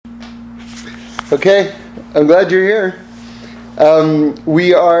Okay, I'm glad you're here.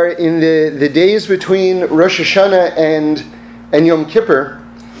 We are in the days between Rosh Hashanah and Yom Kippur,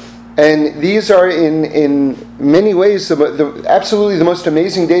 and these are in many ways absolutely the most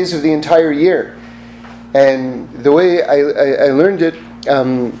amazing days of the entire year. And the way I learned it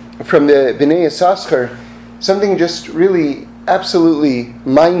from the Bnei Yissaschar, something just really absolutely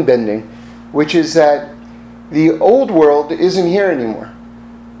mind-bending, which is that the old world isn't here anymore,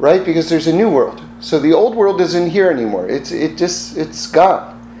 right? Because there's a new world. So the old world isn't here anymore. It's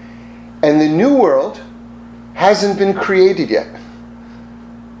gone. And the new world hasn't been created yet.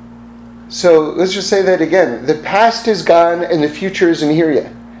 So let's just say that again. The past is gone and the future isn't here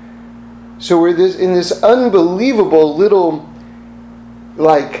yet. So we're in this unbelievable little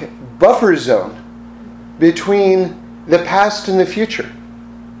buffer zone between the past and the future.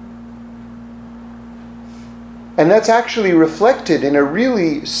 And that's actually reflected in a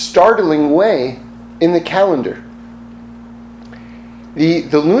really startling way in the calendar. The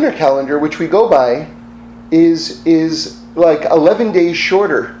lunar calendar, which we go by, is like 11 days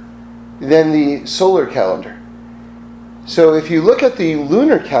shorter than the solar calendar. So if you look at the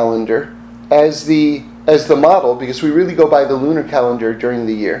lunar calendar as the model, because we really go by the lunar calendar during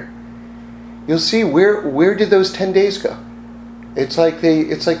the year, you'll see where did those 10 days go? It's like they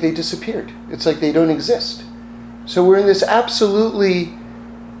disappeared. It's like they don't exist. So we're in this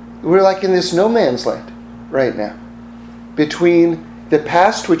we're like in this no man's land right now, between the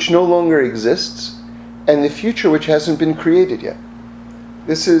past, which no longer exists, and the future, which hasn't been created yet.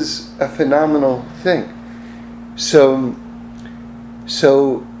 This is a phenomenal thing. So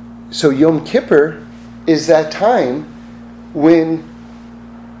Yom Kippur is that time when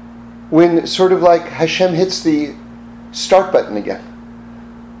sort of like Hashem hits the start button again.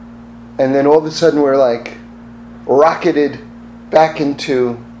 And then all of a sudden we're like rocketed back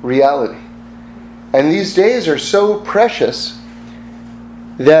into reality. And these days are so precious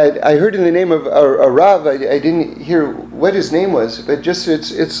that I heard in the name of a Rav, I didn't hear what his name was, but just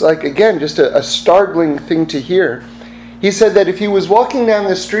it's like, again, just a startling thing to hear. He said that if he was walking down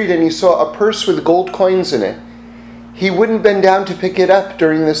the street and he saw a purse with gold coins in it, he wouldn't bend down to pick it up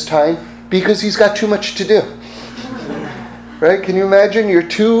during this time because he's got too much to do. Right? Can you imagine? You're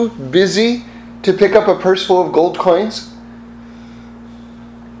too busy to pick up a purse full of gold coins.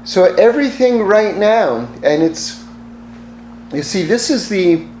 So everything right now, and it's, you see, this is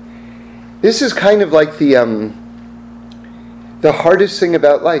kind of like the hardest thing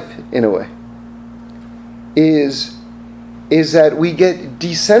about life, in a way, is that we get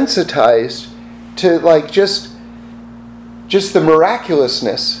desensitized to just the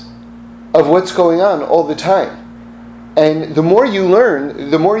miraculousness of what's going on all the time. And the more you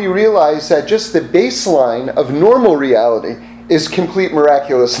learn, the more you realize that just the baseline of normal reality is complete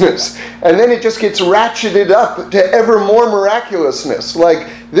miraculousness. And then it just gets ratcheted up to ever more miraculousness. Like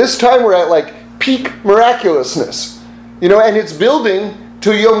this time we're at peak miraculousness. And it's building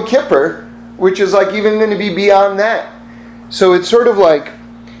to Yom Kippur, which is even going to be beyond that. So it's sort of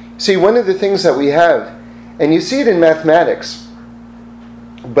see, one of the things that we have, and you see it in mathematics,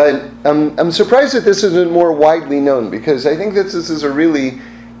 but I'm surprised that this isn't more widely known, because I think that this is a really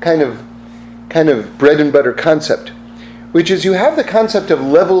kind of bread and butter concept, which is you have the concept of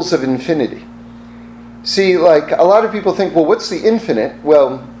levels of infinity. See, a lot of people think, well, what's the infinite?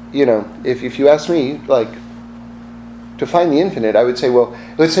 Well, if you ask me, to find the infinite, I would say, well,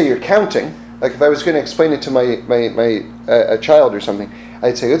 let's say you're counting. If I was going to explain it to a child or something,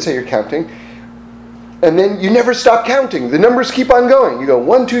 I'd say, let's say you're counting, and then you never stop counting. The numbers keep on going. You go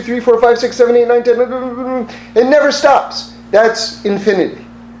 1, 2, 3, 4, 5, 6, 7, 8, 9, 10. It never stops. That's infinity.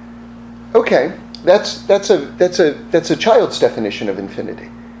 Okay, that's a child's definition of infinity.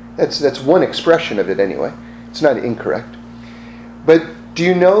 That's one expression of it anyway. It's not incorrect. But do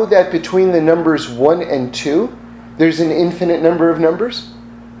you know that between the numbers 1 and 2, there's an infinite number of numbers?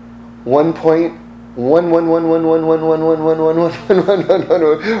 1.111111111111111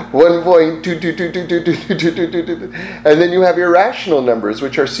 and then you have irrational numbers,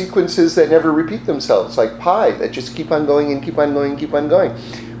 which are sequences that never repeat themselves, like pi, that just keep on going and keep on going and keep on going.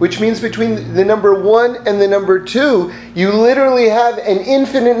 Which means between the number 1 and the number 2, you literally have an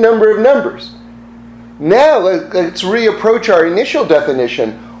infinite number of numbers. Now let's reapproach our initial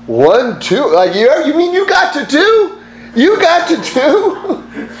definition. 1, 2. You mean you got to 2? You got to 2?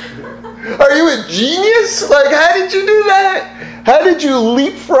 Are you a genius? How did you do that? How did you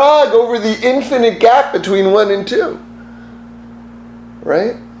leapfrog over the infinite gap between 1 and 2?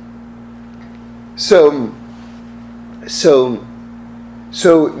 Right? So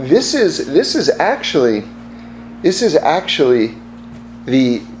this is actually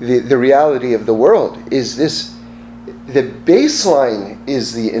the reality of the world is this. The baseline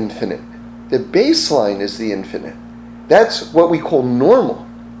is the infinite. The baseline is the infinite. That's what we call normal,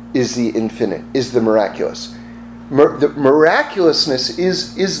 is the infinite, is the miraculous. The miraculousness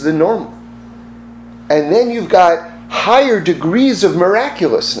is the normal. And then you've got higher degrees of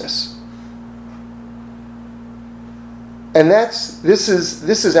miraculousness. And this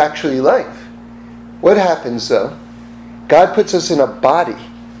is actually life. What happens though? God puts us in a body.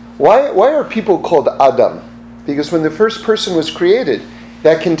 Why are people called Adam? Because when the first person was created,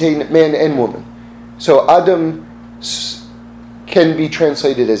 that contained man and woman. So Adam can be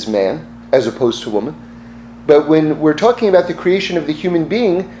translated as man, as opposed to woman. But when we're talking about the creation of the human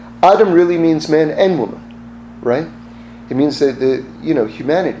being, Adam really means man and woman, right? It means the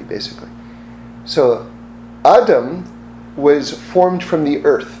humanity, basically. So Adam was formed from the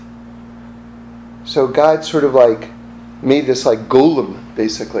earth. So God sort of like made this like golem,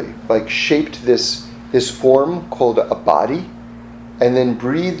 basically, like shaped this form called a body, and then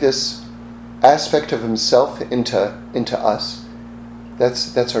breathed this aspect of himself into us.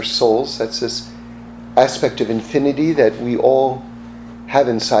 That's our souls. That's this aspect of infinity that we all have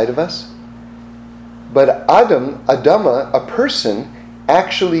inside of us. But Adama, a person,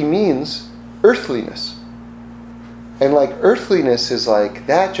 actually means earthliness. And like earthliness is like,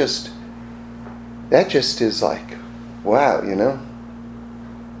 that just is like, wow,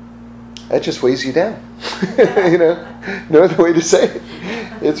 that just weighs you down. No other way to say it.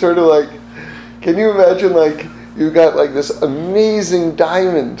 It's sort of like, can you imagine like, you've got like this amazing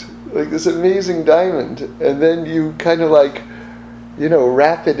diamond, and then you kind of like,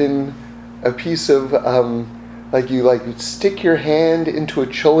 wrap it in a piece of, you stick your hand into a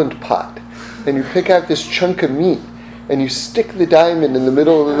cholent pot, and you pick out this chunk of meat, and you stick the diamond in the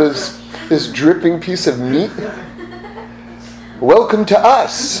middle of this dripping piece of meat. Welcome to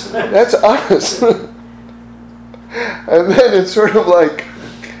us. That's us. And then it's sort of like,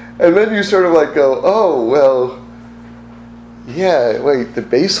 and then you sort of like go, oh, well, yeah, wait, the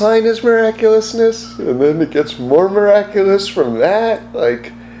baseline is miraculousness, and then it gets more miraculous from that.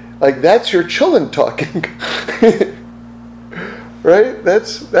 Like that's your children talking. Right?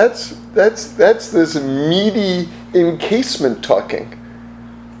 That's this meaty encasement talking.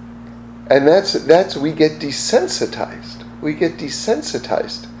 And that's we get desensitized.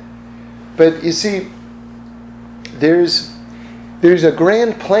 But you see, there's a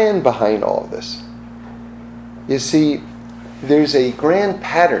grand plan behind all of this. You see, there's a grand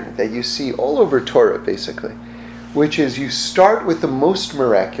pattern that you see all over Torah, basically, which is you start with the most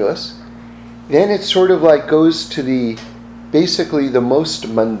miraculous, then it sort of like goes to basically the most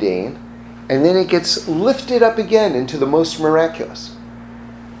mundane, and then it gets lifted up again into the most miraculous.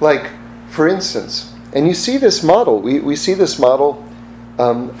 Like, for instance, and you see this model, we see this model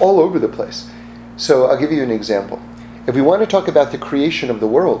all over the place. So I'll give you an example. If we want to talk about the creation of the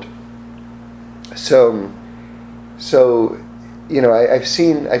world, so I've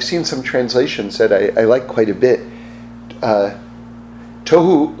seen some translations that I like quite a bit.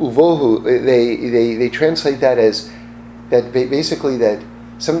 Tohu uvohu, they translate that as that basically that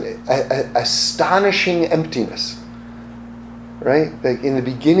some astonishing emptiness, right? Like in the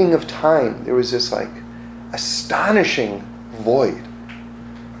beginning of time, there was this like astonishing void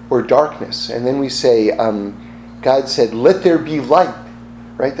or darkness, and then we say God said, "Let there be light,"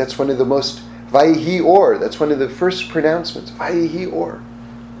 right? That's one of the most Vayihi Or. That's one of the first pronouncements. Vayihi Or.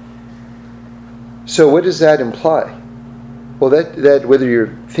 So what does that imply? Well, that whether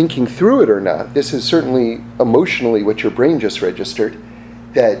you're thinking through it or not, this is certainly emotionally what your brain just registered,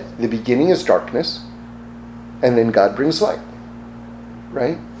 that the beginning is darkness, and then God brings light,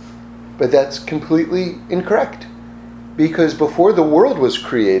 right? But that's completely incorrect, because before the world was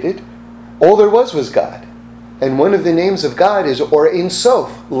created, all there was God. And one of the names of God is Or Ein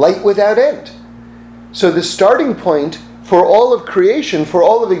Sof, light without end. So the starting point for all of creation, for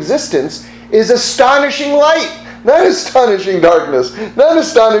all of existence, is astonishing light. Not astonishing darkness, not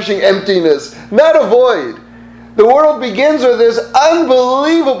astonishing emptiness, not a void. The world begins with this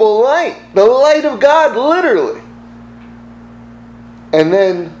unbelievable light, the light of God, literally. And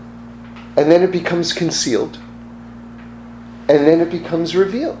then it becomes concealed. And then it becomes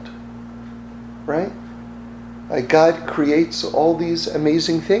revealed. Right? Like God creates all these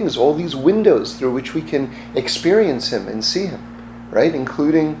amazing things, all these windows through which we can experience Him and see Him, right?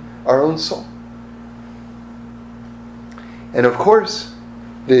 Including our own soul. And of course,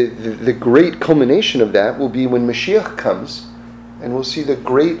 the great culmination of that will be when Mashiach comes, and we'll see the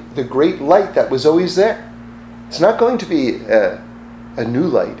great light that was always there. It's not going to be a new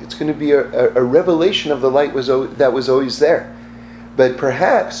light. It's going to be a revelation of the light that was always there. But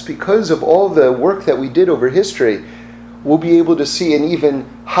perhaps because of all the work that we did over history, we'll be able to see an even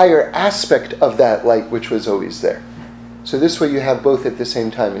higher aspect of that light which was always there. So this way you have both at the same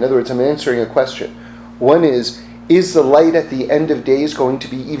time. In other words, I'm answering a question. One is the light at the end of days going to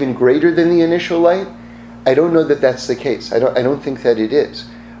be even greater than the initial light? I don't know that that's the case. I don't think that it is.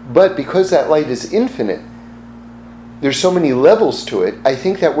 But because that light is infinite, there's so many levels to it, I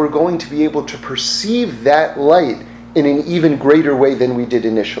think that we're going to be able to perceive that light in an even greater way than we did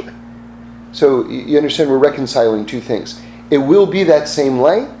initially. So you understand, we're reconciling two things. It will be that same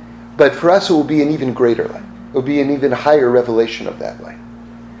light, but for us it will be an even greater light. It will be an even higher revelation of that light.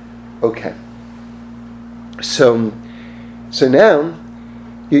 Okay. So now,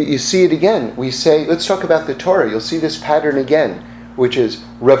 you see it again. We say, let's talk about the Torah. You'll see this pattern again, which is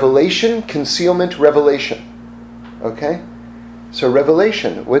revelation, concealment, revelation. Okay? So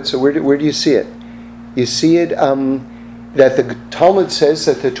revelation, where do you see it? You see it that the Talmud says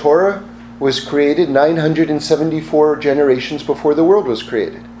that the Torah was created 974 generations before the world was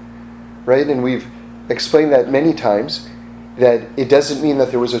created. Right? And we've explained that many times, that it doesn't mean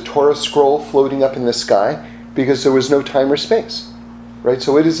that there was a Torah scroll floating up in the sky, because there was no time or space. Right?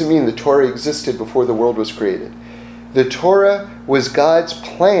 So what does it mean the Torah existed before the world was created? The Torah was God's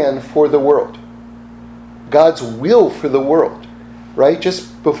plan for the world. God's will for the world. Right?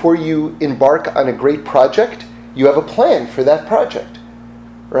 Just before you embark on a great project, you have a plan for that project.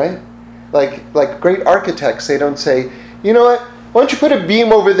 Right? Like great architects, they don't say, you know what, why don't you put a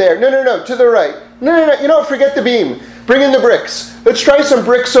beam over there? No, to the right. No, you know what, forget the beam. Bring in the bricks. Let's try some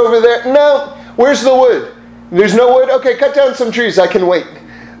bricks over there. No, where's the wood? There's no wood? Okay, cut down some trees, I can wait.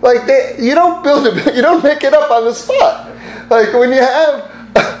 You don't make it up on the spot. Like when you have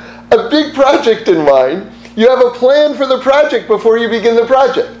a big project in mind, you have a plan for the project before you begin the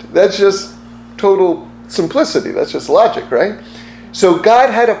project. That's just total simplicity. That's just logic, right? So God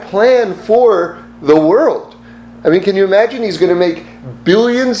had a plan for the world. I mean, can you imagine he's going to make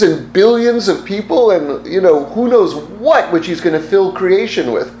billions and billions of people and, who knows what, which he's going to fill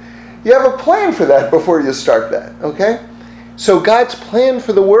creation with. You have a plan for that before you start that, okay? So God's plan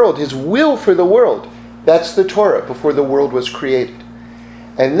for the world, his will for the world, that's the Torah before the world was created.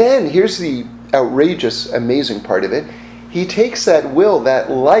 And then here's the outrageous, amazing part of it. He takes that will,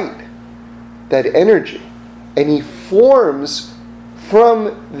 that light, that energy, and he forms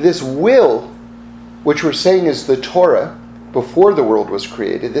from this will, which we're saying is the Torah before the world was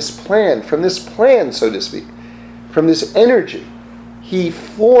created, from this plan, so to speak, from this energy, he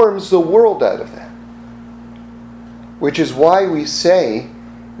forms the world out of that. Which is why we say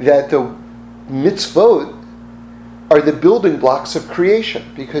that the mitzvot are the building blocks of creation,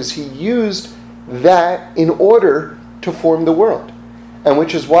 because he used that in order to form the world. And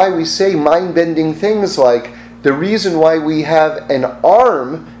which is why we say mind-bending things like, the reason why we have an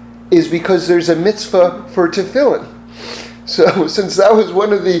arm is because there's a mitzvah for tefillin. So since that was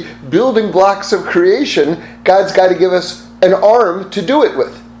one of the building blocks of creation, God's got to give us an arm to do it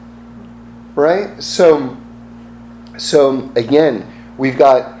with. Right? So again, we've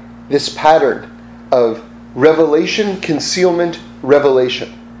got this pattern of revelation, concealment,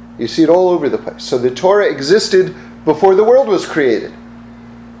 revelation. You see it all over the place. So the Torah existed before the world was created.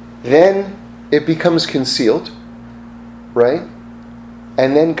 Then it becomes concealed, right?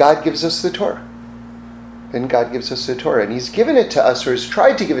 And then God gives us the Torah. And God gives us the Torah. And he's given it to us, or has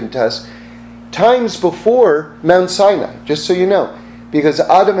tried to give it to us, times before Mount Sinai, just so you know. Because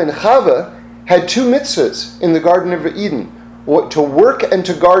Adam and Chava had two mitzvahs in the Garden of Eden, to work and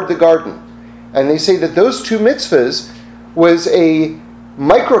to guard the garden. And they say that those two mitzvahs was a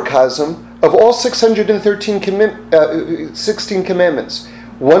microcosm of all 16 commandments.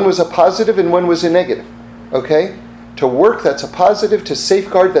 One was a positive and one was a negative. Okay? To work, that's a positive. To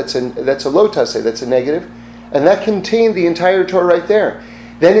safeguard, that's a lo taseh, that's a negative. And that contained the entire Torah right there.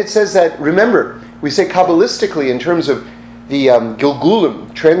 Then it says that, remember, we say Kabbalistically in terms of the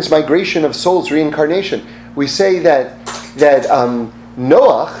Gilgulim, transmigration of souls, reincarnation. We say that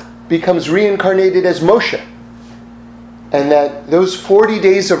Noach becomes reincarnated as Moshe. And that those 40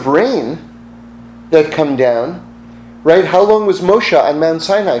 days of rain that come down, right? How long was Moshe on Mount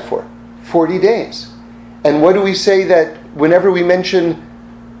Sinai for? 40 days. And what do we say that whenever we mention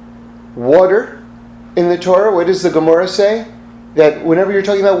water in the Torah, what does the Gemara say? That whenever you're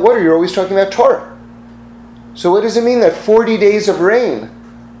talking about water, you're always talking about Torah. So what does it mean that 40 days of rain,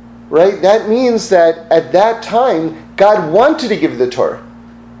 right? That means that at that time, God wanted to give the Torah.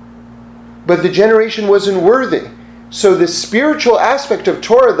 But the generation wasn't worthy. So the spiritual aspect of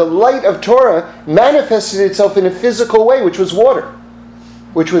Torah, the light of Torah, manifested itself in a physical way, which was water,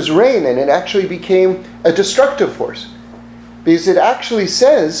 which was rain, and it actually became a destructive force. Because it actually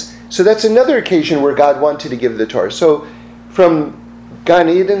says, so that's another occasion where God wanted to give the Torah. So from Gan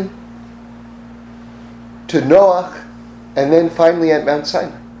Eden to Noach, and then finally at Mount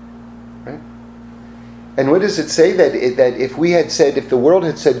Sinai. Right? And what does it say? That if we had said, if the world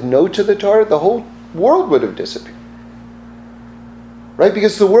had said no to the Torah, the whole world would have disappeared. Right?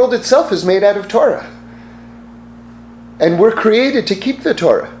 Because the world itself is made out of Torah. And we're created to keep the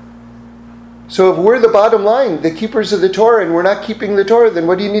Torah. So if we're the bottom line, the keepers of the Torah, and we're not keeping the Torah, then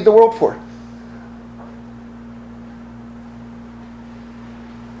what do you need the world for?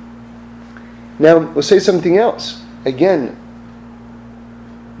 Now, we'll say something else. Again,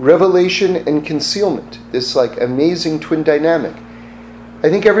 revelation and concealment. This amazing twin dynamic. I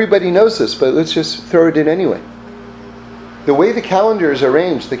think everybody knows this, but let's just throw it in anyway. The way the calendar is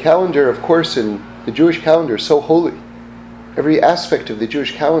arranged, the calendar, of course, in the Jewish calendar is so holy. Every aspect of the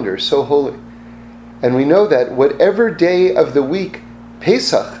Jewish calendar is so holy. And we know that whatever day of the week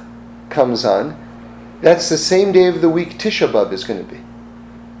Pesach comes on, that's the same day of the week Tisha B'Av is going to be.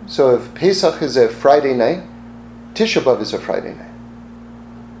 So if Pesach is a Friday night, Tisha B'Av is a Friday night.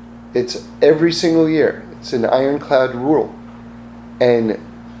 It's every single year. It's an ironclad rule. And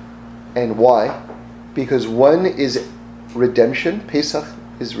why? Because one is redemption. Pesach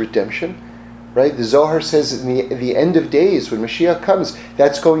is redemption. Right? The Zohar says in the end of days, when Mashiach comes,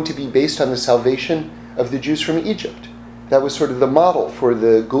 that's going to be based on the salvation of the Jews from Egypt. That was sort of the model for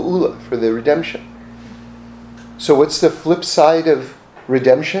the Geula, for the redemption. So what's the flip side of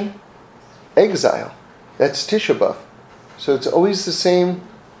redemption? Exile. That's Tisha B'Av. So it's always the same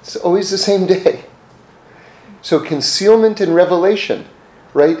day. So concealment and revelation,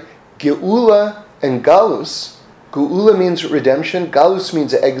 right? Geula and Galus. Geula means redemption. Galus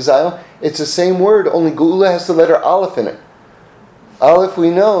means exile. It's the same word, only Geula has the letter Aleph in it. Aleph, we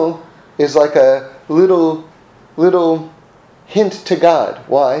know, is like a little hint to God.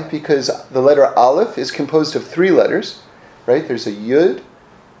 Why? Because the letter Aleph is composed of 3 letters, right? There's a Yud,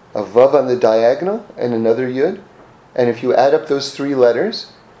 a Vav on the diagonal, and another Yud. And if you add up those 3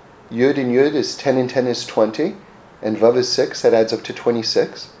 letters, Yud and Yud is 10 and 10 is 20, and Vav is 6, that adds up to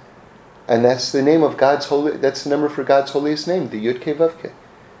 26. And that's the name of God's holy, that's the number for God's holiest name, the Yud Ke Vav Ke,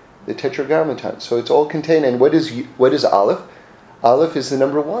 the Tetragrammaton. So it's all contained. And what is Aleph? Aleph is the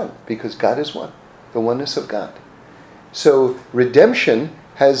number 1, because God is one, the oneness of God. So redemption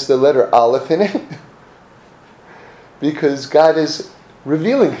has the letter Aleph in it, because God is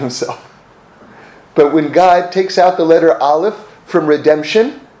revealing himself. But when God takes out the letter Aleph from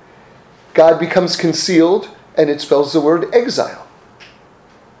redemption, God becomes concealed, and it spells the word exile.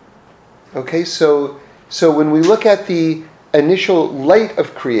 Okay, so when we look at the initial light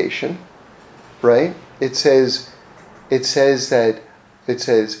of creation, right? It says,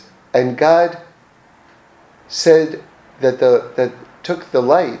 and God said that took the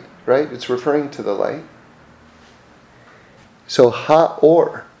light, right? It's referring to the light. So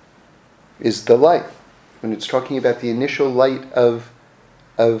Ha-or is the light. When it's talking about the initial light of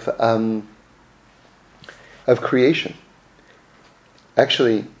creation.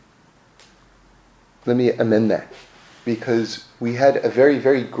 Actually, let me amend that. Because we had a very,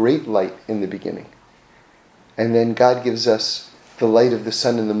 very great light in the beginning. And then God gives us the light of the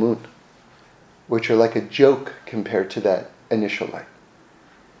sun and the moon, which are like a joke compared to that initial light.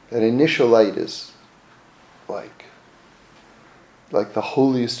 That initial light is like the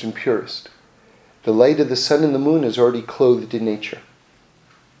holiest and purest. The light of the sun and the moon is already clothed in nature.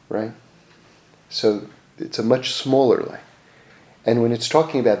 Right? So it's a much smaller light. And when it's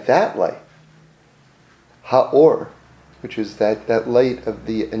talking about that light, Ha-or, which is that light of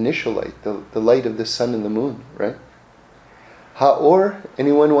the initial light, the light of the sun and the moon, right? Ha-or,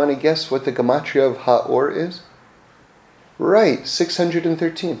 anyone want to guess what the gematria of Ha-or is? Right,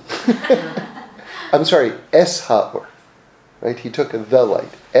 613. I'm sorry, Es-Ha-or. Right, he took the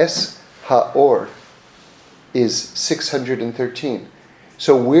light. Es-Ha-or is 613.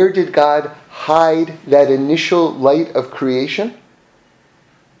 So where did God hide that initial light of creation?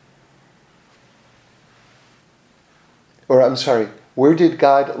 Or I'm sorry, where did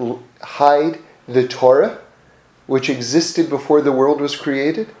God hide the Torah, which existed before the world was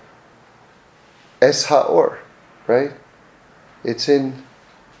created? Es-Ha-or, right? It's in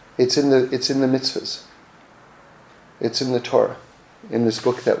the mitzvahs. It's in the Torah, in this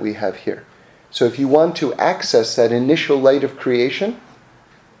book that we have here. So if you want to access that initial light of creation,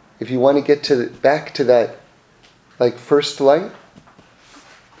 if you want to get back to that first light,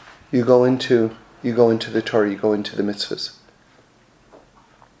 you go into the Torah, you go into the mitzvahs.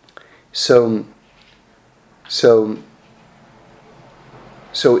 So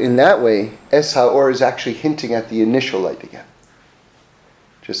in that way, Es-Ha-or is actually hinting at the initial light again.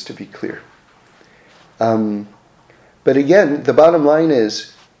 just to be clear. But again, the bottom line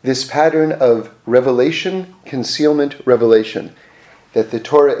is this pattern of revelation, concealment, revelation. That the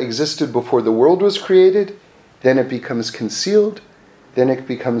Torah existed before the world was created, then it becomes concealed, then it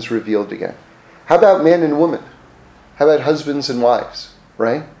becomes revealed again. How about man and woman? How about husbands and wives,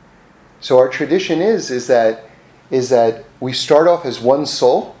 right? So our tradition is that we start off as one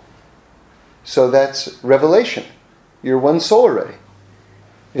soul, so that's revelation. You're one soul already.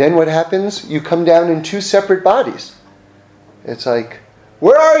 Then what happens? You come down in two separate bodies. It's like,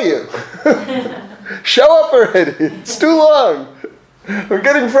 where are you? Show up already. It's too long. I'm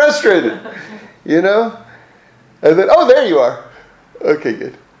getting frustrated. You know? And then, oh, there you are. Okay,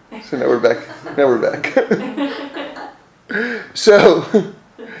 good. So now we're back.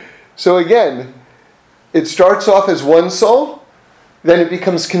 So again, it starts off as one soul, then it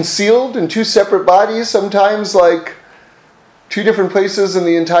becomes concealed in two separate bodies, sometimes like two different places in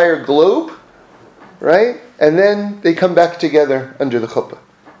the entire globe, right? And then they come back together under the chuppah,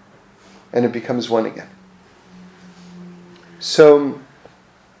 and it becomes one again. So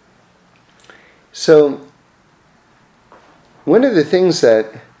one of the things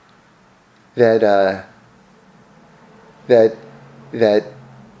that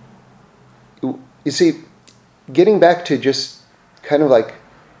you see, getting back to just kind of like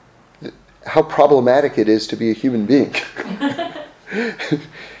how problematic it is to be a human being,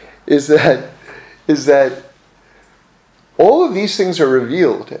 is that all of these things are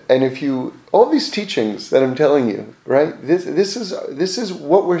revealed, and all these teachings that I'm telling you, right? This is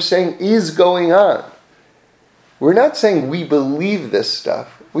what we're saying is going on. We're not saying we believe this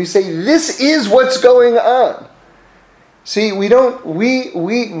stuff. We say this is what's going on. See, we don't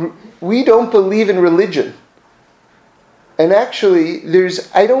believe in religion. And actually,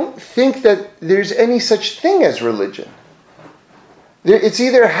 I don't think that there's any such thing as religion. It's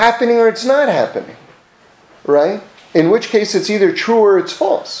either happening or it's not happening, right? In which case it's either true or it's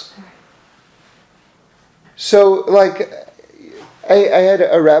false. So, like, I had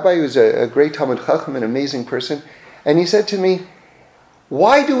a rabbi who's a great Talmud Chacham, an amazing person, and he said to me,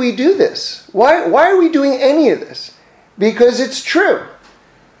 why do we do this? Why are we doing any of this? Because it's true.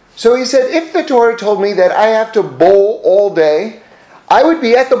 So he said, if the Torah told me that I have to bowl all day, I would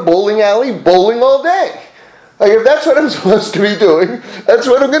be at the bowling alley bowling all day. Like, if that's what I'm supposed to be doing, that's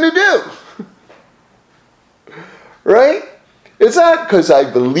what I'm going to do. Right? It's not because I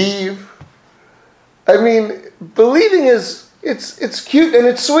believe. I mean, believing it's cute and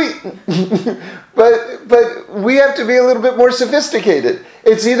it's sweet. but we have to be a little bit more sophisticated.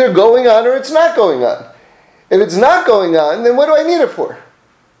 It's either going on or it's not going on. If it's not going on, then what do I need it for?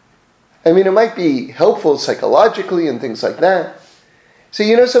 I mean, it might be helpful psychologically and things like that. So,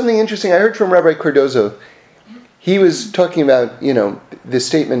 you know something interesting? I heard from Rabbi Cardozo. He was talking about, this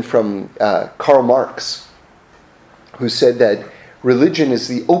statement from Karl Marx, who said that religion is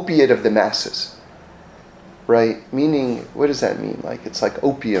the opiate of the masses. Right? Meaning, what does that mean? Like, it's like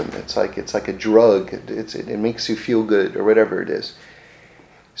opium. It's like a drug. It makes you feel good or whatever it is.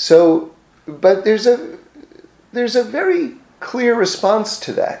 So, but there's a very clear response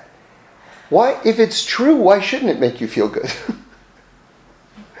to that. Why, if it's true, why shouldn't it make you feel good?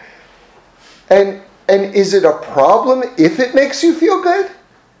 And is it a problem if it makes you feel good?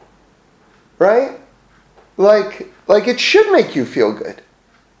 Right? Like it should make you feel good.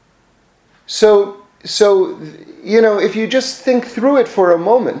 So if you just think through it for a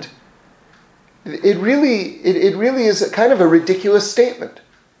moment, it really is a kind of a ridiculous statement.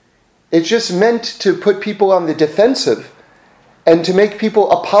 It's just meant to put people on the defensive and to make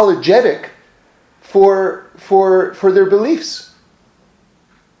people apologetic for their beliefs.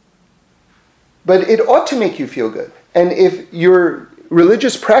 But it ought to make you feel good. And if your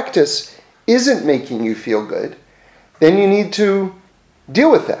religious practice isn't making you feel good, then you need to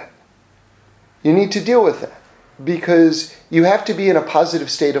deal with that. You need to deal with that. Because you have to be in a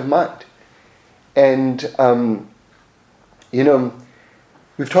positive state of mind. And,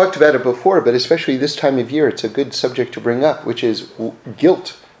 we've talked about it before, but especially this time of year, it's a good subject to bring up, which is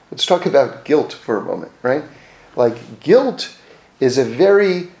guilt. Let's talk about guilt for a moment, right? Like, guilt is a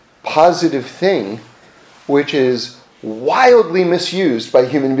very positive thing, which is wildly misused by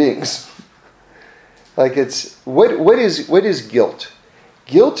human beings. Like, it's, what is guilt?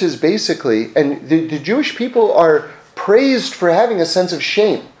 Guilt is basically, and the Jewish people are praised for having a sense of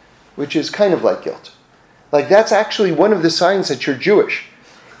shame, which is kind of like guilt. Like, that's actually one of the signs that you're Jewish.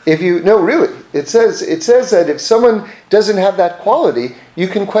 It says that if someone doesn't have that quality, you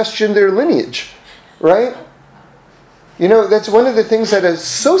can question their lineage, right? That's one of the things that a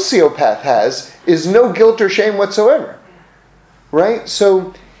sociopath has, is no guilt or shame whatsoever. right?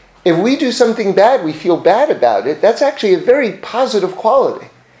 So if we do something bad, we feel bad about it. That's actually a very positive quality.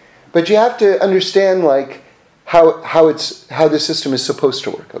 But you have to understand like how the system is supposed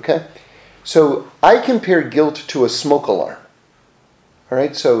to work, okay? So I compare guilt to a smoke alarm. All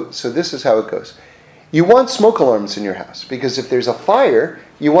right, so this is how it goes. You want smoke alarms in your house because if there's a fire,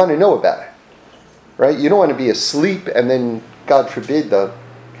 you want to know about it, right? You don't want to be asleep and then, God forbid, the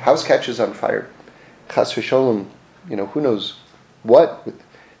house catches on fire. Chas v'sholom, who knows what with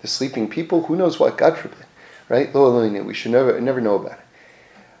the sleeping people? Who knows what? God forbid, right? Lo Eloheinu, we should never know about it.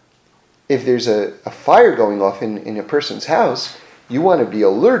 If there's a fire going off in a person's house, you want to be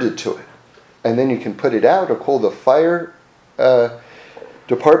alerted to it, and then you can put it out or call the fire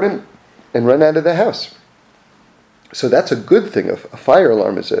department and run out of the house. So that's a good thing. A fire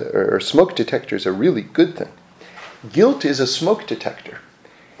alarm or a smoke detector is a really good thing. Guilt is a smoke detector.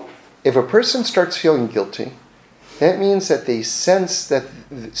 If a person starts feeling guilty, that means that they sense that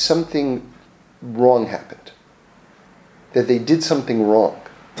something wrong happened, that they did something wrong.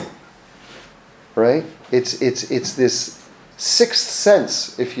 Right? It's this sixth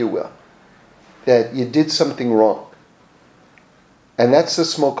sense, if you will, that you did something wrong. And that's the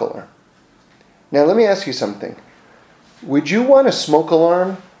smoke alarm. Now let me ask you something. Would you want a smoke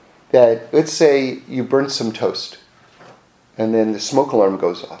alarm that, let's say you burnt some toast, and then the smoke alarm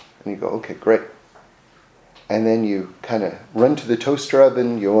goes off, and you go, okay, great. And then you kind of run to the toaster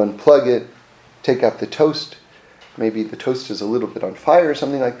oven, you unplug it, take out the toast. Maybe the toast is a little bit on fire or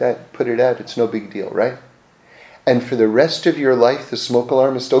something like that. Put it out. It's no big deal, right? And for the rest of your life, the smoke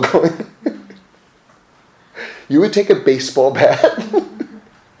alarm is still going. You would take a baseball bat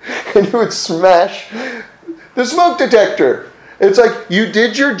and you would smash the smoke detector. It's like, you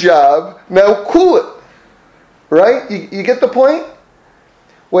did your job, now cool it. Right? You get the point?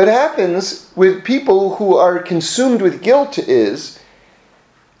 What happens with people who are consumed with guilt is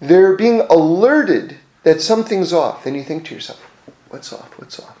they're being alerted that something's off. Then you think to yourself, what's off?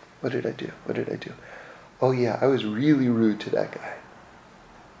 What's off? What did I do? What did I do? Oh yeah, I was really rude to that guy.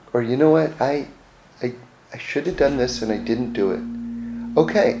 Or you know what? I should have done this and I didn't do it.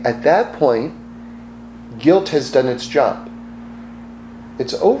 Okay, at that point, guilt has done its job.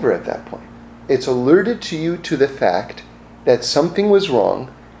 It's over at that point. It's alerted to you to the fact that something was wrong,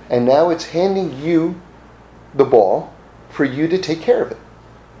 and now it's handing you the ball for you to take care of it.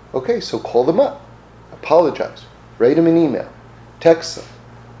 Okay, so call them up. Apologize. Write them an email. Text them.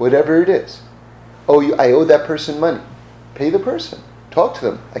 Whatever it is. Oh, I owe that person money. Pay the person. Talk to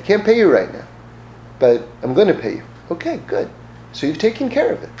them. I can't pay you right now, but I'm going to pay you. Okay, good. So you've taken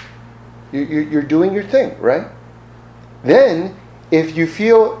care of it. You're doing your thing, right? Then, if you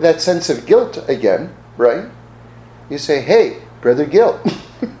feel that sense of guilt again, right? You say, hey, brother guilt.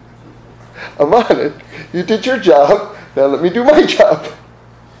 I'm on it. You did your job. Now let me do my job.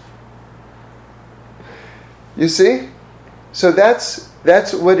 You see? So that's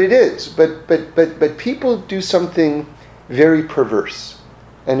what it is. But people do something very perverse.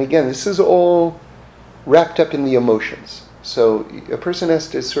 And again, this is all wrapped up in the emotions. So a person has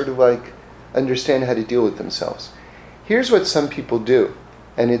to sort of like understand how to deal with themselves. Here's what some people do.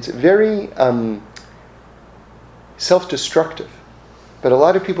 And it's very self-destructive. But a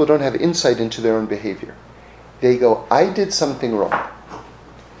lot of people don't have insight into their own behavior. They go, I did something wrong.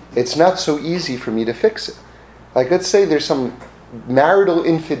 It's not so easy for me to fix it. Like, let's say there's some marital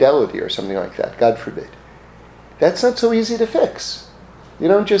infidelity or something like that, God forbid. That's not so easy to fix. You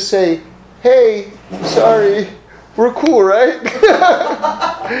don't just say, hey, sorry, we're cool, right?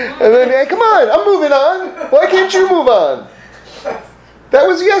 And then, hey, come on, I'm moving on. Why can't you move on? That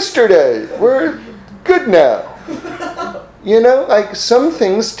was yesterday. We're good now. You know, like some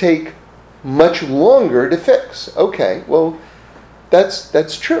things take much longer to fix. Okay, well,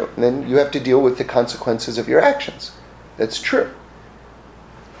 that's true. And then you have to deal with the consequences of your actions. That's true.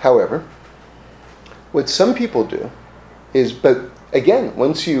 However, what some people do is, but again,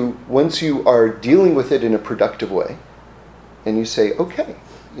 once you are dealing with it in a productive way, and you say, okay,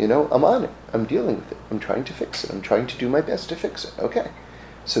 you know, I'm on it. I'm dealing with it. I'm trying to fix it. I'm trying to do my best to fix it. Okay.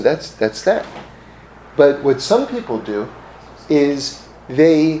 So that's that. But what some people do is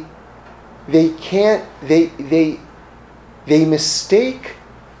they mistake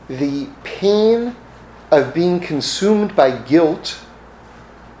the pain of being consumed by guilt.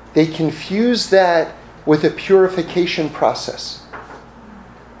 They confuse that with a purification process.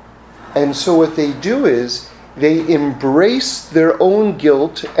 And so what they do is they embrace their own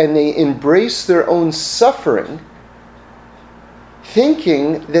guilt and they embrace their own suffering,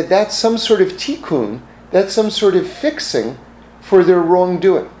 thinking that that's some sort of tikkun, that's some sort of fixing for their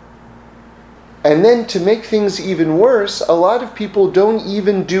wrongdoing. And then to make things even worse, a lot of people don't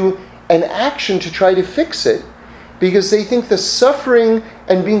even do an action to try to fix it because they think the suffering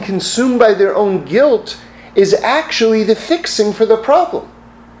and being consumed by their own guilt is actually the fixing for the problem.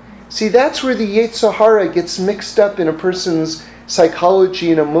 See, that's where the Yetzer Hara gets mixed up in a person's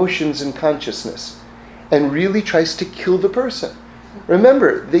psychology and emotions and consciousness and really tries to kill the person.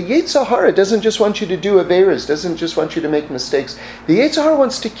 Remember, the Yetzer Hara doesn't just want you to do Averas, doesn't just want you to make mistakes. The Yetzer Hara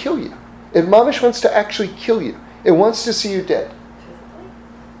wants to kill you. It mamish wants to actually kill you. It wants to see you dead.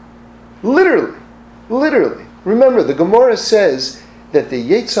 Literally. Literally. Remember, the Gemara says that the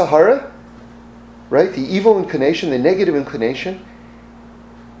Yetzer Hara, right, the evil inclination, the negative inclination,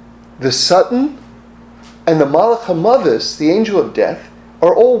 the Satan, and the Malach HaMavis, the angel of death,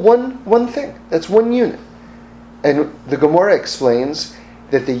 are all one thing. That's one unit. And the Gemara explains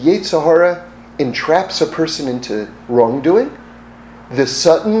that the Yetzer Hara entraps a person into wrongdoing. The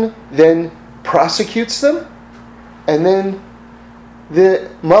Satan then prosecutes them. And then the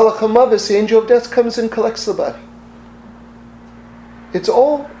Malach HaMavis, the angel of death, comes and collects the body. It's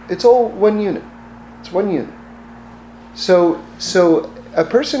all one unit. It's one unit. So a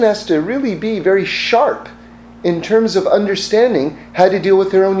person has to really be very sharp in terms of understanding how to deal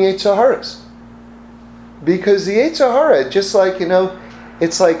with their own Yetzer Haras. Because the Yetzer Hara, just like,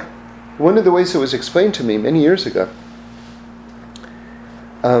 it's like one of the ways it was explained to me many years ago.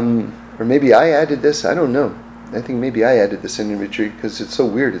 Or maybe I added this, I don't know. I think maybe I added this in the retreat because it's so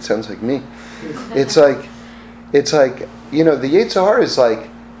weird, it sounds like me. It's like, the Yetzer Hara is like,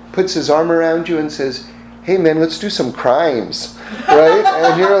 puts his arm around you and says, hey man, let's do some crimes, right?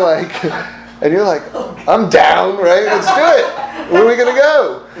 And you're like, I'm down, right? Let's do it. Where are we going to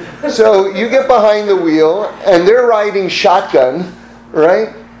go? So you get behind the wheel, and they're riding shotgun,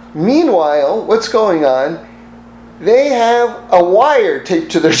 right? Meanwhile, what's going on? They have a wire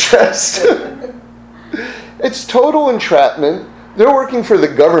taped to their chest. It's total entrapment. They're working for the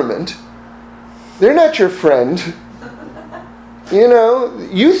government. They're not your friend.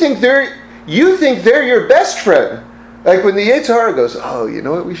 You think they're your best friend. Like when the Yetzer Hara goes, oh, you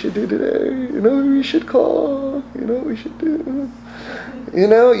know what we should do today? You know what we should call? You know what we should do?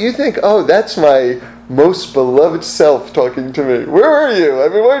 You think, oh, that's my most beloved self talking to me. Where are you?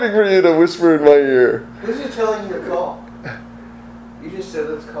 I've been waiting for you to whisper in my ear. Who's you telling you to call? You just said,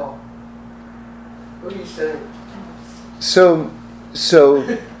 let's call. Who are you saying? So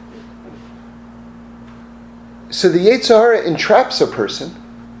the Yetzer Hara entraps a person,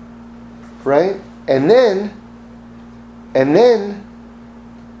 right? And then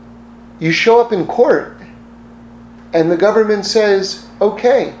you show up in court and the government says,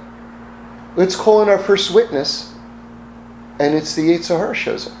 okay, let's call in our first witness, and it's the Yetzer Hara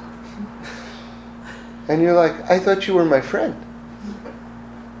shows up. And you're like, I thought you were my friend.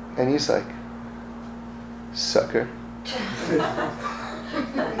 And he's like, sucker.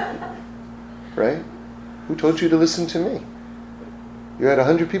 Right? Who told you to listen to me? You had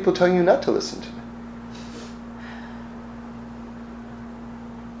 100 people telling you not to listen to me.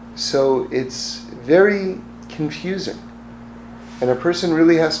 So it's very confusing. And a person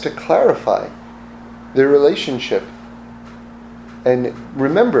really has to clarify their relationship. And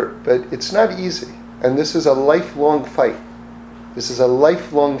remember, but it's not easy. And this is a lifelong fight. This is a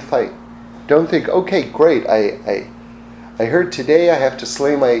lifelong fight. Don't think, okay, great, I heard today I have to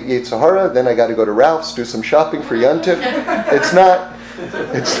slay my Yetzer Hara, then I got to go to Ralph's, do some shopping for Yontif. It's not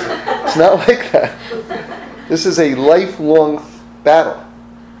like that. This is a lifelong battle.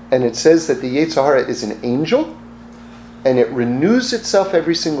 And it says that the Yetzer Hara is an angel, and it renews itself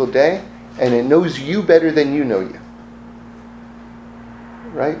every single day, and it knows you better than you know you.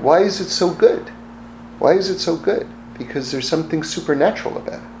 Right? Why is it so good? Why is it so good? Because there's something supernatural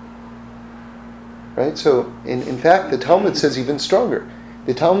about it. Right? So, in fact, the Talmud says even stronger.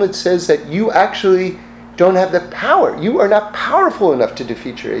 The Talmud says that you actually don't have the power. You are not powerful enough to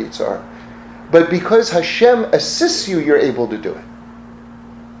defeat your Yetzer Hara. But because Hashem assists you, you're able to do it.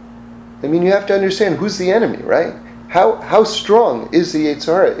 I mean, you have to understand who's the enemy, right? How strong is the Yetzer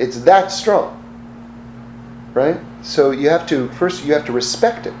Hara? It's that strong. Right? So you have to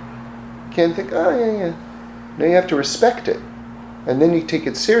respect it. You can't think, oh, yeah. No, you have to respect it. And then you take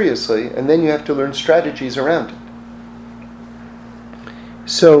it seriously, and then you have to learn strategies around it.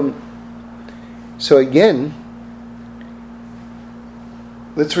 So again,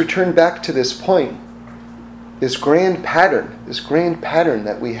 let's return back to this point, this grand pattern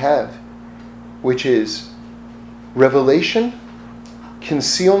that we have, which is revelation,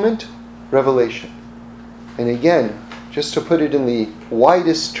 concealment, revelation. And again, just to put it in the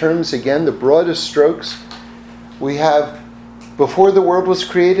widest terms again, the broadest strokes, we have Before the world was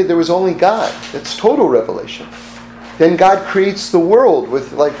created, there was only God. That's total revelation. Then God creates the world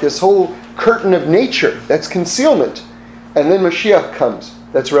with like this whole curtain of nature. That's concealment. And then Mashiach comes.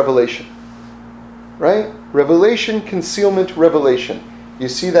 That's revelation. Right? Revelation, concealment, revelation. You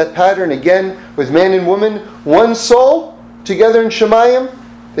see that pattern again with man and woman. One soul together in Shemayim.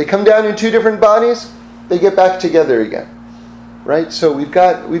 They come down in two different bodies. They get back together again. Right? So we've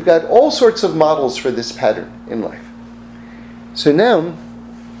got all sorts of models for this pattern in life. So now,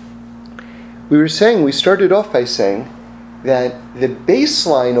 we started off by saying that the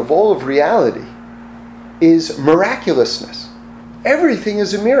baseline of all of reality is miraculousness. Everything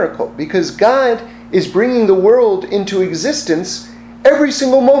is a miracle because God is bringing the world into existence every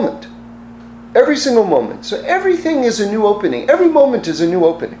single moment. Every single moment. So everything is a new opening. Every moment is a new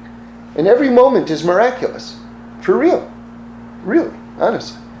opening. And every moment is miraculous. For real. Really.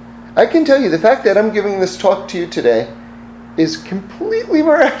 Honestly. I can tell you the fact that I'm giving this talk to you today is completely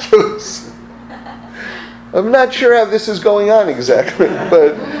miraculous. I'm not sure how this is going on exactly,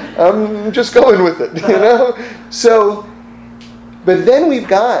 but I'm just going with it, So, but then we've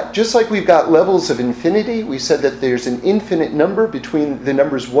got, just like we've got levels of infinity, we said that there's an infinite number between the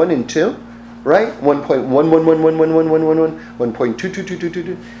numbers 1 and 2, right? 1.1111111,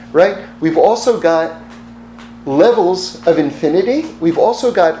 1.22222, right? We've also got levels of infinity. We've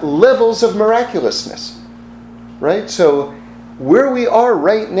also got levels of miraculousness, right? So where we are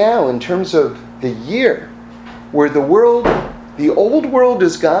right now in terms of the year, where the old world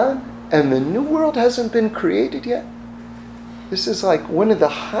is gone and the new world hasn't been created yet, this is like one of the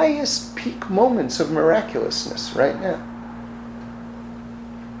highest peak moments of miraculousness right now.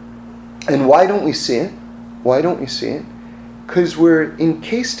 And why don't we see it? Why don't we see it? Because we're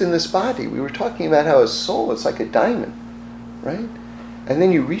encased in this body. We were talking about how a soul is like a diamond, right? And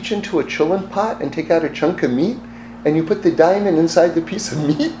then you reach into a chillin pot and take out a chunk of meat, and you put the diamond inside the piece of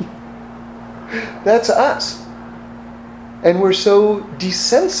meat. That's us. And we're so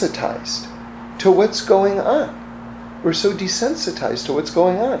desensitized to what's going on. We're so desensitized to what's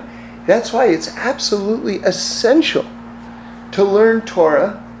going on. That's why it's absolutely essential to learn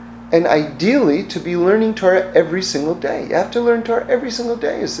Torah, and ideally to be learning Torah every single day. You have to learn Torah every single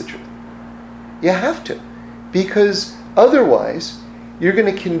day is the truth. You have to. Because otherwise, you're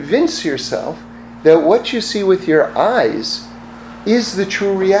going to convince yourself that what you see with your eyes is the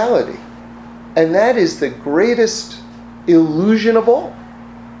true reality. And that is the greatest illusion of all.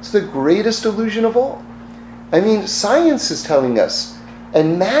 It's the greatest illusion of all. I mean, science is telling us,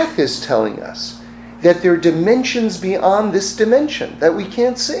 and math is telling us, that there are dimensions beyond this dimension that we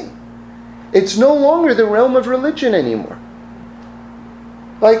can't see. It's no longer the realm of religion anymore.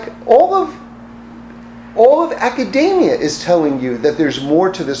 Like, all of academia is telling you that there's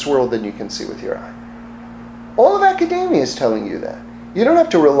more to this world than you can see with your eye. All of academia is telling you that. You don't have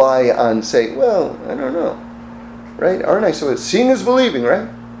to rely on, say, well, I don't know. Right? Aren't I so? Seeing is believing, right?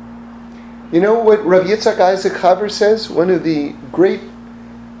 You know what Rav Yitzhak Isaac Haber says? One of the great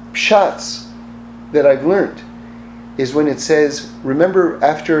shots that I've learned is when it says, remember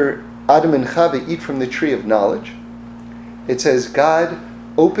after Adam and Chava eat from the tree of knowledge, it says God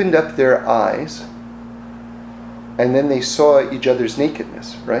opened up their eyes and then they saw each other's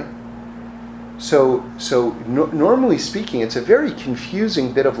nakedness, right? So normally speaking, it's a very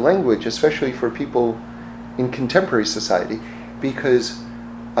confusing bit of language, especially for people in contemporary society, because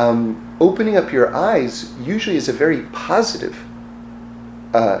opening up your eyes usually is a very positive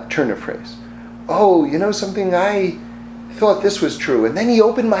turn of phrase. Oh, you know something, I thought this was true, and then he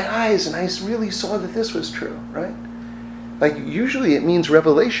opened my eyes and I really saw that this was true, right? Like, usually it means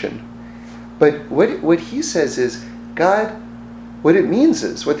revelation. But what he says is, God, what it means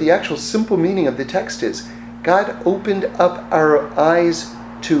is, what the actual simple meaning of the text is, God opened up our eyes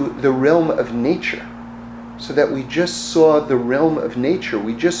to the realm of nature, so that we just saw the realm of nature.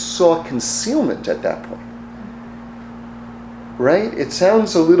 We just saw concealment at that point. Right? It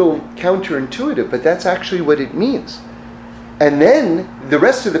sounds a little counterintuitive, but that's actually what it means. And then the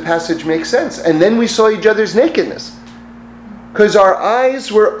rest of the passage makes sense. And then we saw each other's nakedness. Because our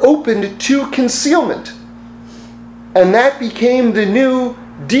eyes were opened to concealment. And that became the new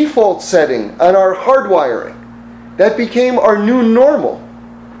default setting on our hardwiring. That became our new normal,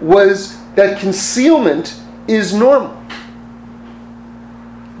 was that concealment is normal.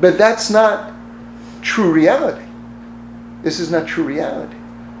 But that's not true reality. This is not true reality.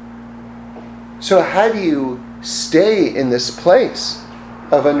 So how do you stay in this place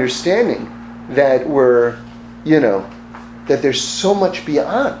of understanding that we're, that there's so much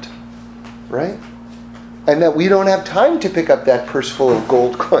beyond, right? And that we don't have time to pick up that purse full of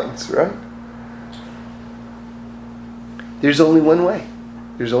gold coins, right? There's only one way.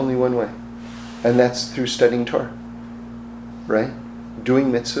 There's only one way. And that's through studying Torah. Right?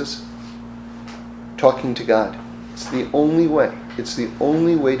 Doing mitzvahs. Talking to God. It's the only way. It's the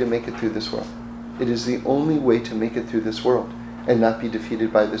only way to make it through this world. It is the only way to make it through this world and not be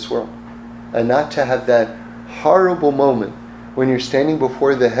defeated by this world. And not to have that horrible moment when you're standing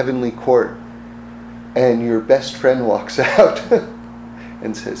before the heavenly court and your best friend walks out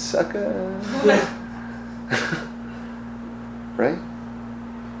and says, "Sucker." Right?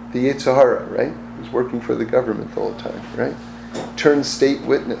 The Yetzer Hara, right? Who's working for the government the whole time, right? Turns state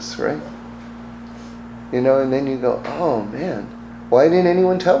witness, right? And then you go, "Oh man, why didn't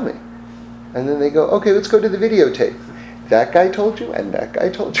anyone tell me?" And then they go, "Okay, let's go to the videotape. That guy told you, and that guy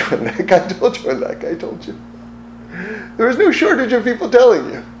told you, and that guy told you, and that guy told you." There was no shortage of people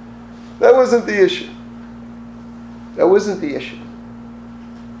telling you. That wasn't the issue. That wasn't the issue.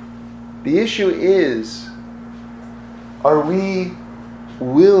 The issue is, are we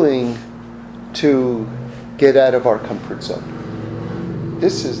willing to get out of our comfort zone?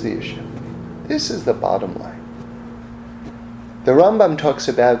 This is the issue. This is the bottom line. The Rambam talks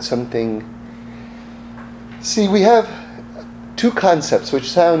about something. See, we have two concepts which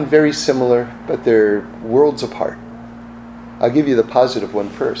sound very similar, but they're worlds apart. I'll give you the positive one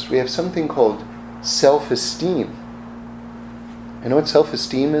first. We have something called self-esteem. You know what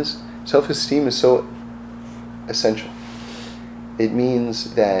self-esteem is? Self-esteem is so essential. It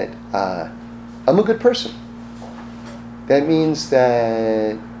means that I'm a good person. That means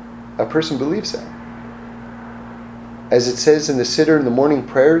that a person believes that. As it says in the Siddur, in the morning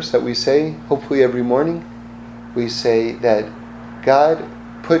prayers that we say, hopefully every morning, we say that God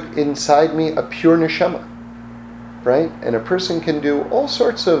put inside me a pure neshama, right? And a person can do all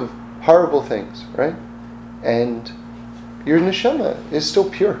sorts of horrible things, right? And your neshama is still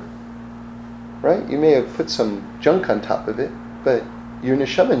pure, right? You may have put some junk on top of it, but your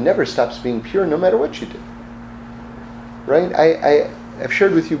neshama never stops being pure no matter what you do, right? I've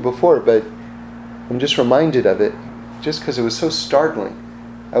shared with you before, but I'm just reminded of it just because it was so startling.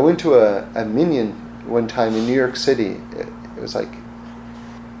 I went to a minyan one time in New York City. It was like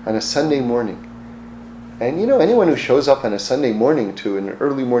on a Sunday morning. And anyone who shows up on a Sunday morning to an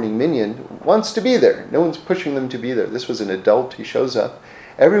early morning minyan wants to be there. No one's pushing them to be there. This was an adult. He shows up.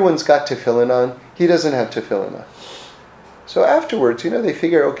 Everyone's got tefillin on. He doesn't have tefillin on. So afterwards, they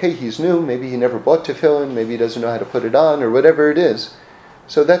figure, okay, he's new. Maybe he never bought tefillin. Maybe he doesn't know how to put it on or whatever it is.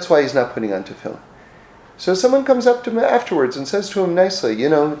 So that's why he's not putting on tefillin. So someone comes up to him afterwards and says to him nicely, do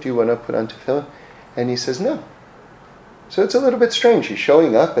you want to put on tefillin? And he says, no. So it's a little bit strange. He's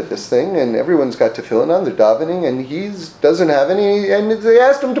showing up at this thing, and everyone's got tefillin on, they're davening, and he doesn't have any, and they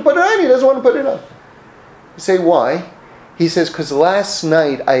asked him to put it on, he doesn't want to put it on. You say, why? He says, because last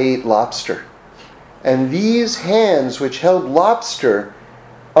night I ate lobster, and these hands which held lobster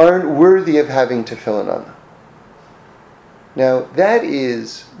aren't worthy of having tefillin on them. Now, that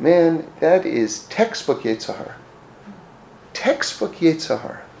is textbook Yetzer Hara. Textbook Yetzer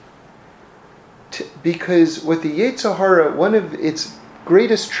Hara. Because what the Yetzer Hara, one of its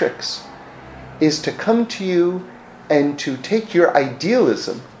greatest tricks, is to come to you and to take your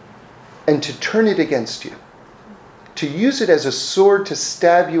idealism and to turn it against you. To use it as a sword to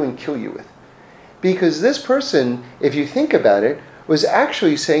stab you and kill you with. Because this person, if you think about it, was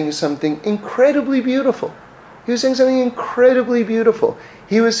actually saying something incredibly beautiful. He was saying something incredibly beautiful.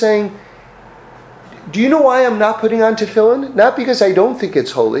 He was saying, do you know why I'm not putting on tefillin? Not because I don't think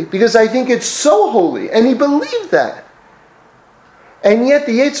it's holy, because I think it's so holy. And he believed that. And yet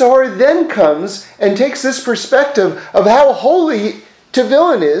the Yetzer Hara then comes and takes this perspective of how holy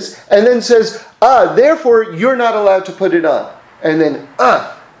tefillin is, and then says, therefore you're not allowed to put it on. And then,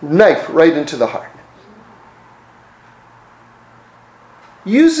 knife right into the heart.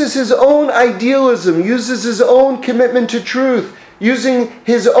 Uses his own idealism, uses his own commitment to truth, using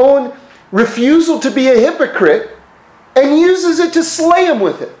his own refusal to be a hypocrite, and uses it to slay him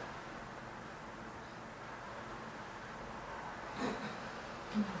with it.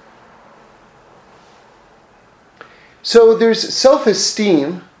 So there's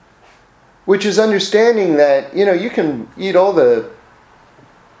self-esteem, which is understanding that, you can eat all the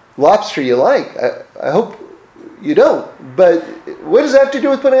lobster you like. I hope you don't. But what does that have to do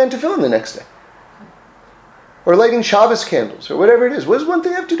with putting on tefillin the next day? Or lighting Shabbos candles, or whatever it is. What does one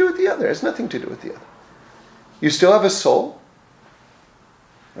thing have to do with the other? It has nothing to do with the other. You still have a soul,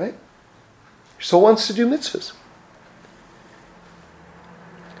 right? Your soul wants to do mitzvahs.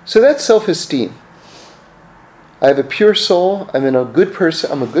 So that's self-esteem. I have a pure soul. I'm a good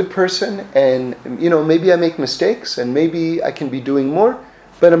person, and maybe I make mistakes, and maybe I can be doing more,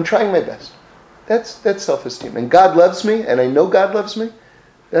 but I'm trying my best. That's self-esteem. And God loves me, and I know God loves me.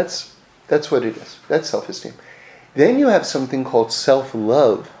 That's what it is. That's self-esteem. Then you have something called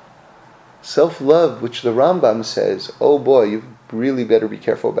self-love. Self-love, which the Rambam says, oh boy, you really better be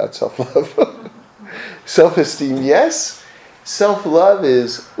careful about self-love. Self-esteem, yes. Self-love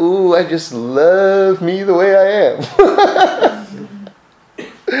is, ooh, I just love me the way I am.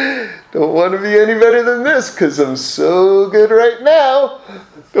 Don't want to be any better than this because I'm so good right now.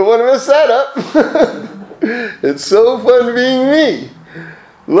 Don't want to mess that up. It's so fun being me.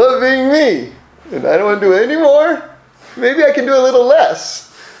 Love being me. And I don't want to do any more. Maybe I can do a little less.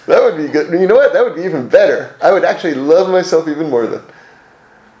 That would be good. You know what? That would be even better. I would actually love myself even more than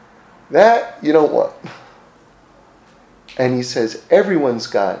that. You don't want. And he says everyone's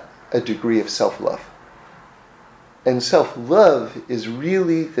got a degree of self-love. And self-love is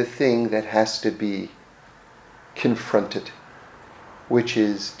really the thing that has to be confronted, which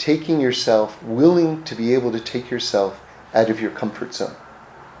is taking yourself, willing to be able to take yourself out of your comfort zone.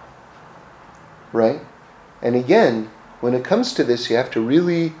 Right? And again, when it comes to this, you have to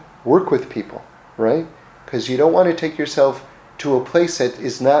really work with people, right? Because you don't want to take yourself to a place that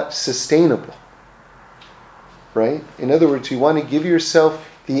is not sustainable, right? In other words, you want to give yourself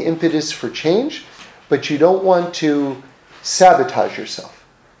the impetus for change, but you don't want to sabotage yourself,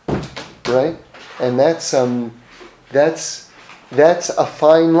 right? And that's a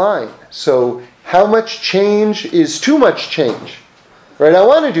fine line. So how much change is too much change, right? I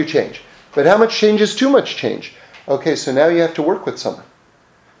want to do change, but how much change is too much change? Okay, so now you have to work with someone.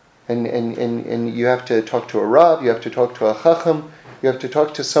 And you have to talk to a Rav, you have to talk to a Chacham, you have to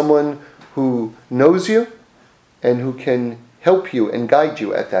talk to someone who knows you and who can help you and guide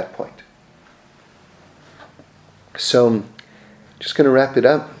you at that point. So, I'm just going to wrap it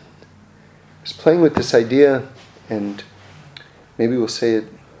up. I was playing with this idea, and maybe we'll say it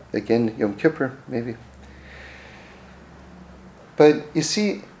again, Yom Kippur, maybe. But you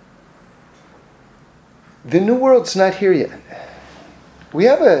see, the new world's not here yet. We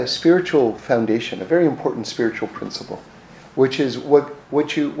have a spiritual foundation, a very important spiritual principle, which is what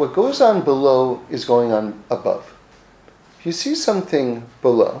goes on below is going on above. If you see something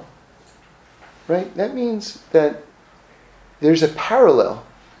below, right, that means that there's a parallel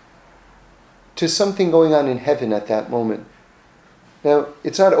to something going on in heaven at that moment. Now,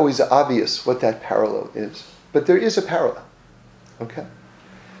 it's not always obvious what that parallel is, but there is a parallel. Okay?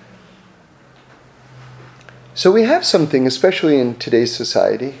 So we have something, especially in today's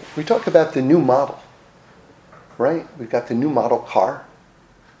society, we talk about the new model, right? We've got the new model car,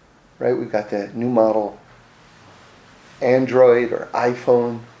 right? We've got the new model Android or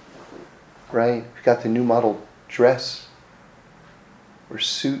iPhone, right? We've got the new model dress or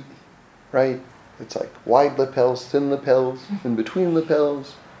suit, right? It's like wide lapels, thin lapels, in between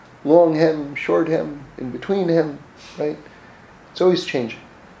lapels, long hem, short hem, in between hem, right? It's always changing,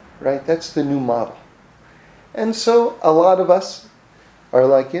 right? That's the new model. And so a lot of us are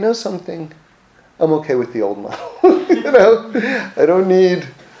like, you know something, I'm okay with the old model. I don't need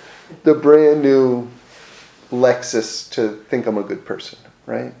the brand new Lexus to think I'm a good person,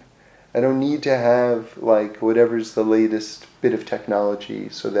 right? I don't need to have like whatever's the latest bit of technology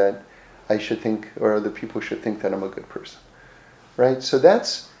so that I should think, or other people should think that I'm a good person, right? So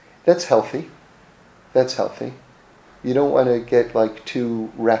that's healthy. That's healthy. You don't want to get like too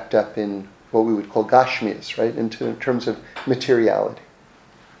wrapped up in what we would call gashmias, right, in terms of materiality.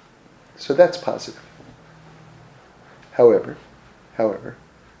 So that's positive. However,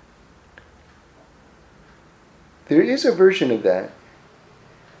 there is a version of that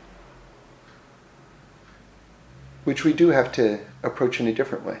which we do have to approach in a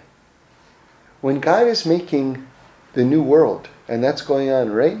different way. When God is making the new world, and that's going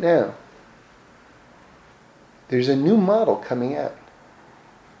on right now, there's a new model coming out.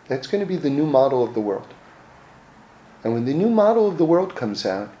 That's going to be the new model of the world. And when the new model of the world comes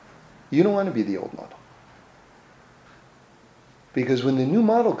out, you don't want to be the old model. Because when the new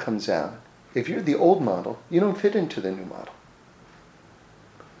model comes out, if you're the old model, you don't fit into the new model.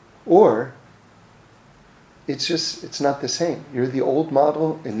 Or, it's not the same. You're the old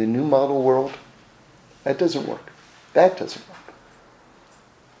model in the new model world. That doesn't work. That doesn't work.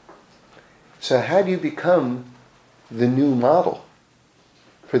 So how do you become the new model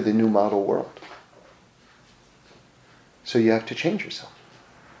for the new model world? So you have to change yourself.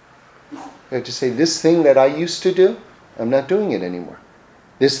 You have to say, this thing that I used to do, I'm not doing it anymore.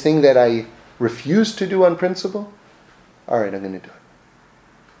 This thing that I refused to do on principle, all right, I'm going to do it.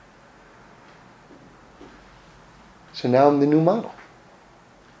 So now I'm the new model.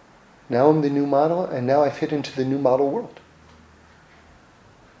 Now I'm the new model, and now I fit into the new model world.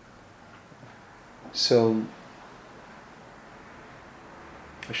 So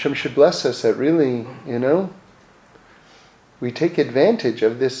Hashem should bless us that really, we take advantage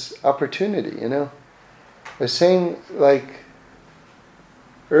of this opportunity, I was saying,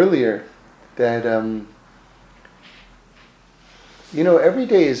 earlier, that, every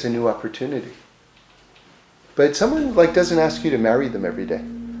day is a new opportunity. But someone, doesn't ask you to marry them every day.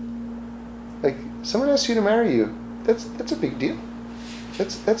 Someone asks you to marry you, that's a big deal.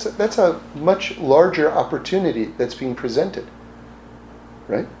 That's a much larger opportunity that's being presented.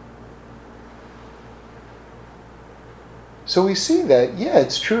 Right? So we see that,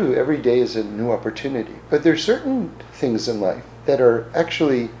 it's true, every day is a new opportunity. But there are certain things in life that are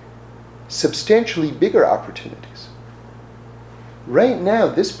actually substantially bigger opportunities. Right now,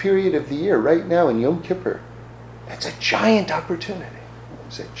 this period of the year, right now in Yom Kippur, that's a giant opportunity.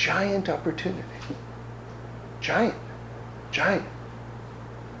 It's a giant opportunity. Giant.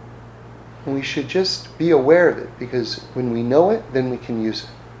 And we should just be aware of it, because when we know it, then we can use it.